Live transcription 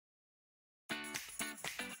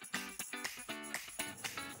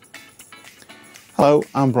Hello,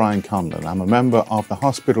 I'm Brian Conlon. I'm a member of the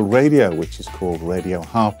hospital radio, which is called Radio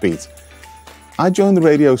Heartbeat. I joined the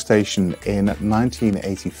radio station in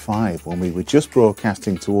 1985 when we were just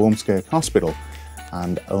broadcasting to Ormskirk Hospital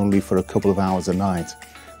and only for a couple of hours a night.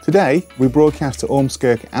 Today, we broadcast to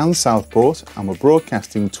Ormskirk and Southport, and we're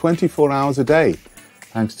broadcasting 24 hours a day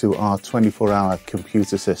thanks to our 24-hour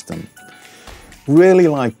computer system. Really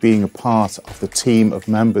like being a part of the team of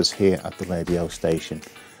members here at the radio station.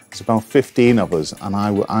 There's about 15 of us, and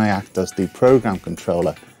I act as the program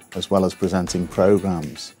controller as well as presenting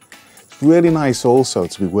programs. It's really nice also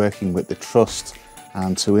to be working with the trust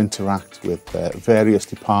and to interact with various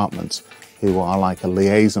departments who are like a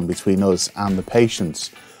liaison between us and the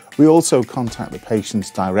patients. We also contact the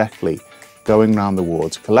patients directly, going around the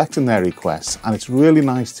wards, collecting their requests, and it's really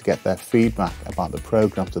nice to get their feedback about the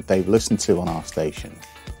programs that they've listened to on our station.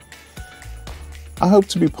 I hope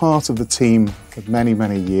to be part of the team for many,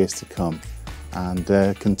 many years to come and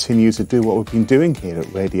continue to do what we've been doing here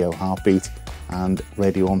at Radio Heartbeat and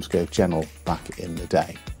Radio Ormskirk General back in the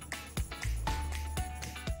day.